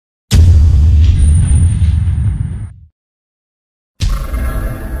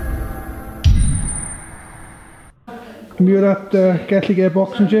I'm here at Gatley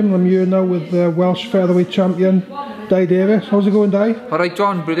Boxing Gym. I'm here now with Welsh featherweight champion Dai Davies. How's it going, Dai? Alright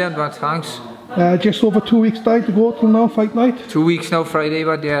John, brilliant, man, thanks. Just over 2 weeks, Dai, to go till now, fight night? 2 weeks now, Friday,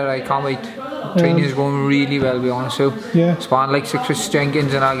 but yeah, I can't wait. Training is going really well, to be honest with you. Yeah. Sparring like Chris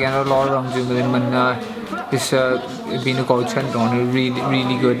Jenkins and I getting a lot of rounds in with him, and it's been a godsend on.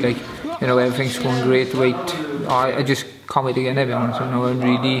 Really good, like, you know, everything's going great. I just can't wait to get in there, to be honest. You know, I'm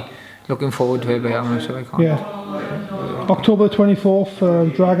really looking forward to it, to be honest, so I can't. Yeah. October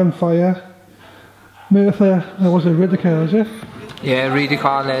 24th, Dragon Fire. Merthyr, was it Riddicar, is it? Yeah,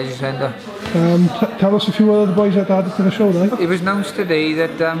 Riddicar Leisure Centre. Tell us a few other boys that added to the show, then. It was announced today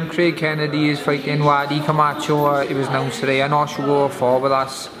that Craig Kennedy is fighting Wadi Camacho. It was announced today. I'm not sure what for, but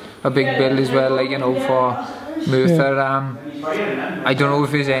that's a big bill as well, like, you know, for Merthyr. Yeah. I don't know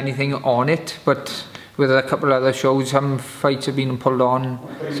if there's anything on it, but with a couple of other shows, some fights have been pulled on,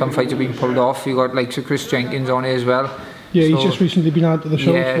 some fights have been pulled off. You got like Chris Jenkins on it as well. Yeah, so, he's just recently been added to the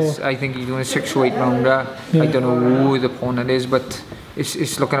show. Yes, I think he's doing a 6-weight rounder. Yeah. I don't know who the opponent is, but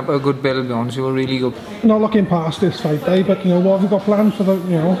it's looking up a good bill, to be honest. We're really good. Not looking past this fight, Dai, but you know, what have you got planned for the,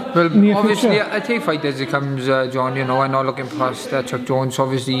 you know, well, near obviously, future? I take fight as it comes, John. You know, I'm not looking past Chuck Jones.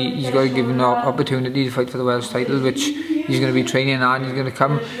 Obviously, he's got to give him an opportunity to fight for the Welsh title, which he's going to be training on. He's going to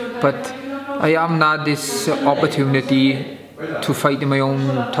come, but I haven't had this opportunity to fight in my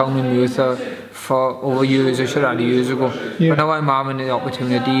own town in Merthyr for over years. I should have had years ago. Yeah. But now I'm having the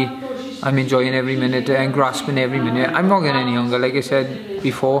opportunity. I'm enjoying every minute and grasping every minute. I'm not getting any younger, like I said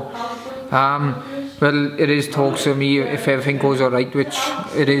before. Well, it is talks of me if everything goes alright, which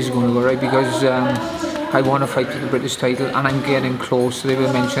it is going to go right, because I want to fight for the British title, and I'm getting close. They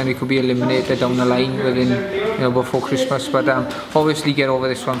were mentioning it could be eliminated down the line within, you know, before Christmas. But obviously get over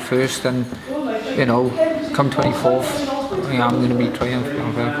this one first, and you know, come 24th, yeah, I'm going to be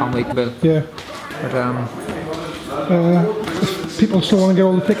triumphant. I can't wait, Bill. Yeah. But people still want to get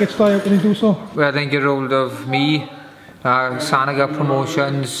all the tickets, Dai, how can they do so? Well, then get hold of me, Sanigar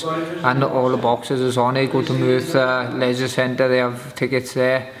Promotions, and all the boxes is on it. Go to Merthyr Leisure Centre, they have tickets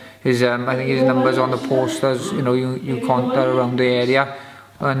there. I think his number's on the posters. You know, you contact around the area,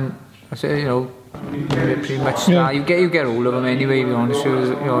 and I say, you know, pretty much that. You get hold of them anyway, to be honest with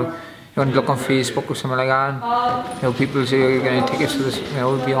you. You know, you want to look on Facebook or something like that, and, you know, people say you're getting tickets for this, you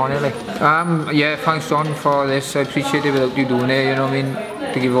know, be on it, like. Yeah, thanks John for this. I appreciate it without you doing it, you know what I mean,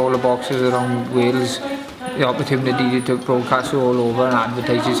 to give all the boxes around Wales the opportunity to broadcast all over and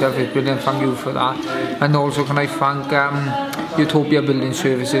advertise yourself. It's brilliant, thank you for that. And also can I thank Utopia Building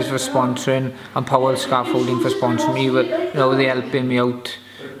Services for sponsoring, and Powell Scaffolding for sponsoring me, with, you know, they helping me out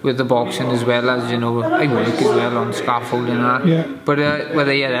with the boxing, as well as, you know, I work as well on scaffolding and that. Yeah. But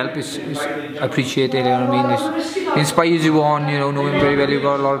whether you help is I appreciate it, you know what I mean. It inspires you on, you know, knowing very well you've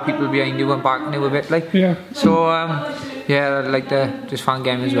got a lot of people behind you and backing you a bit, like. Yeah. So yeah, I'd like to just thank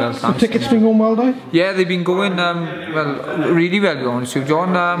them as well. Thanks. The tickets been going well, Dai? Yeah, they've been going well, really well, to be honest with you,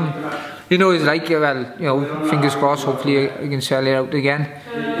 John. You know, it's like, well, you know, fingers crossed, hopefully I can sell it out again.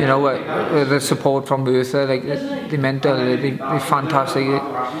 You know, the support from Merthyr, like, they meant they're fantastic.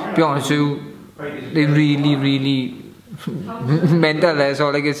 To be honest with you, they really meant that, that's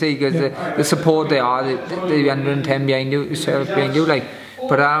all I can say, because the support they are, they're 110 behind you, like.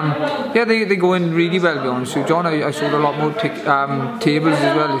 But yeah, they're going really well, to be honest with you, John. I sold a lot more tables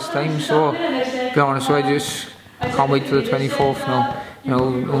as well this time, so to be honest, so I just can't wait for the 24th now. You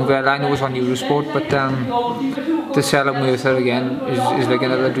know, well, I know it's on Eurosport, but to sell out Merthyr again is like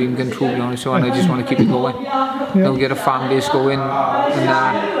another dream come true, to be honest. So, and I just want to keep it going. You know, get a fan base going, and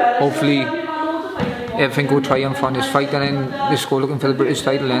hopefully everything go triumph on this fight, and then let's go looking for the British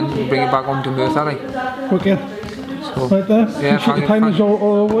title and bring it back home to Merthyr. Like. Okay. So, right there. Yeah, appreciate the time as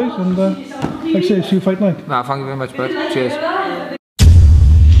always, and like I say, see you fight night. Nah, thank you very much, bud. Cheers.